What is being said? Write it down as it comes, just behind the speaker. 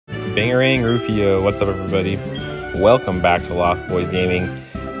Bangerang Rufio, what's up everybody? Welcome back to Lost Boys Gaming.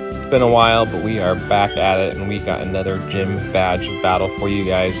 It's been a while, but we are back at it, and we got another gym badge battle for you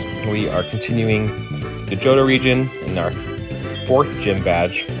guys. We are continuing the Johto Region in our 4th gym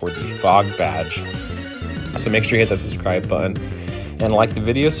badge for the Fog badge. So make sure you hit that subscribe button and like the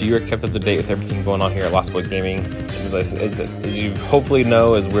video so you are kept up to date with everything going on here at Lost Boys Gaming. As you hopefully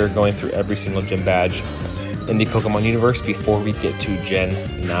know, as we're going through every single gym badge in the Pokemon Universe before we get to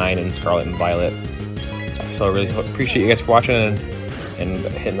Gen 9 and Scarlet and Violet. So I really appreciate you guys for watching and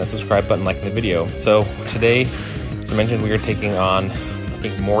hitting that subscribe button, liking the video. So today, as I mentioned, we are taking on, I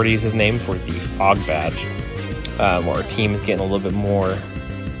think Morty's his name, for the Fog badge. Our team is getting a little bit more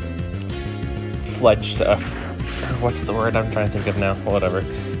fledged, what's the word I'm trying to think of now? Whatever.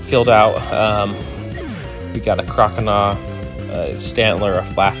 Filled out. We got a Croconaw, a Stantler, a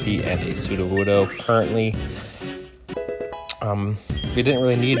Flaffy, and a Sudowoodo currently. We didn't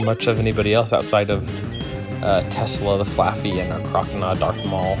really need much of anybody else outside of Tesla, the Flaffy, and our Croconaw,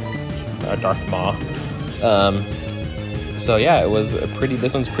 Darth Maw. So yeah, it was a pretty.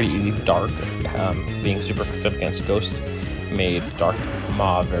 This one's pretty easy. Dark, being super effective against Ghost, made Darth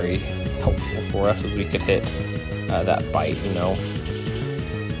Maw very helpful for us as we could hit that bite. You know,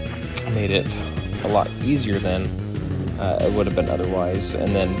 made it a lot easier than it would have been otherwise.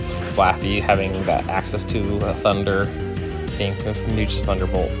 And then Flaffy having that access to Thunder, I think it's Nuge's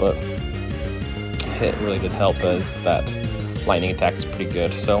Thunderbolt, but it really did help as that lightning attack is pretty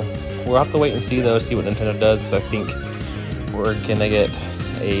good. So we'll have to wait and see though, see what Nintendo does. So I think we're gonna get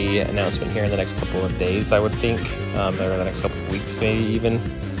a announcement here in the next couple of days, I would think, or the next couple of weeks maybe even,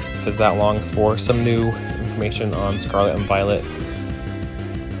 if it's that long, for some new information on Scarlet and Violet.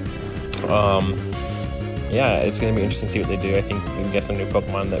 Yeah, it's going to be interesting to see what they do. I think we can get some new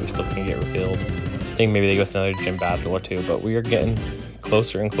Pokemon that we still can get revealed. I think maybe they go with another gym battle or two, but we are getting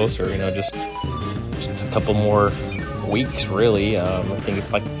closer and closer, you know, just a couple more weeks, really. I think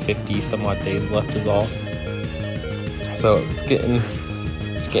it's like 50 some odd days left is all. So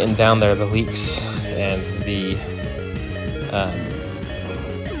it's getting down there, the leaks and the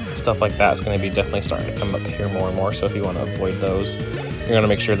stuff like that's going to be definitely starting to come up here more and more. So if you want to avoid those, you're going to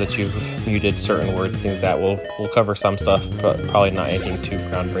make sure that you've muted certain words and things like that. We'll cover some stuff, but probably not anything too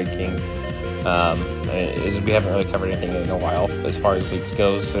groundbreaking. We haven't really covered anything in a while as far as leaks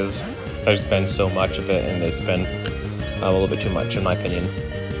goes, as there's been so much of it, and it's been a little bit too much in my opinion,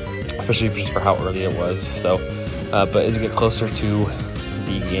 especially just for how early it was. So, but as we get closer to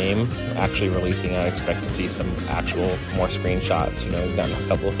the game actually releasing, I expect to see some actual more screenshots. You know, we've gotten a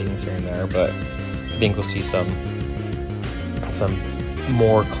couple of things here and there, but I think we'll see some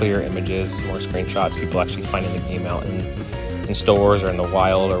more clear images, more screenshots, people actually finding the game out in stores or in the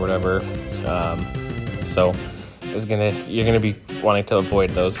wild or whatever. So you're gonna be wanting to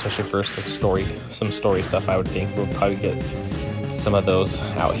avoid those, especially for some story stuff. I would think we'll probably get some of those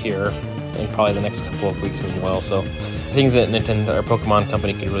out here in probably the next couple of weeks as well. So I think that Nintendo or Pokemon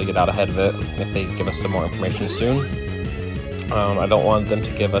Company could really get out ahead of it if they give us some more information soon. I don't want them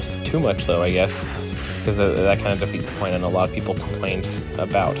to give us too much though, I guess, because that kind of defeats the point. And a lot of people complained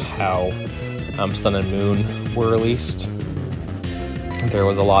about how Sun and Moon were released. There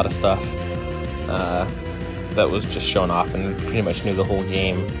was a lot of stuff that was just shown off, and pretty much knew the whole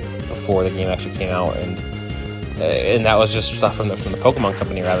game before the game actually came out, and that was just stuff from the Pokemon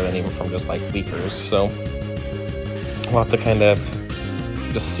Company rather than even from just like leakers. So we'll have to kind of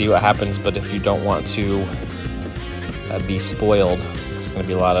just see what happens. But if you don't want to be spoiled, there's going to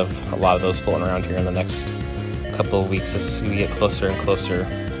be a lot of those floating around here in the next couple of weeks as we get closer and closer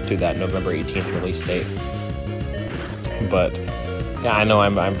to that November 18th release date. But yeah, I know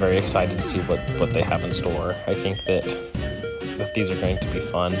I'm very excited to see what they have in store. I think that these are going to be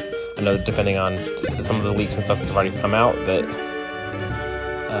fun. I know that depending on some of the leaks and stuff that have already come out, that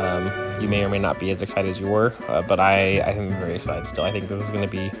you may or may not be as excited as you were, but I am very excited still. I think this is going to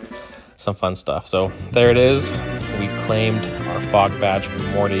be some fun stuff. So there it is. We claimed our Fog badge from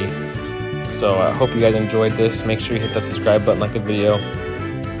Morty. So I hope you guys enjoyed this. Make sure you hit that subscribe button, like the video.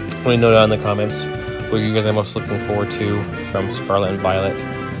 Let me know down in the comments what you guys are most looking forward to from Scarlet and Violet.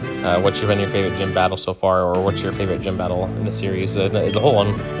 What's been your favorite gym battle so far, or what's your favorite gym battle in the series as a whole?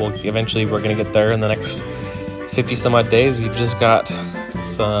 And eventually we're going to get there in the next 50 some odd days. We've just got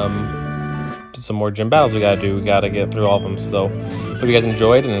some more gym battles we got to do. We got to get through all of them. So hope you guys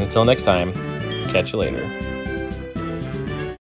enjoyed, and until next time, catch you later.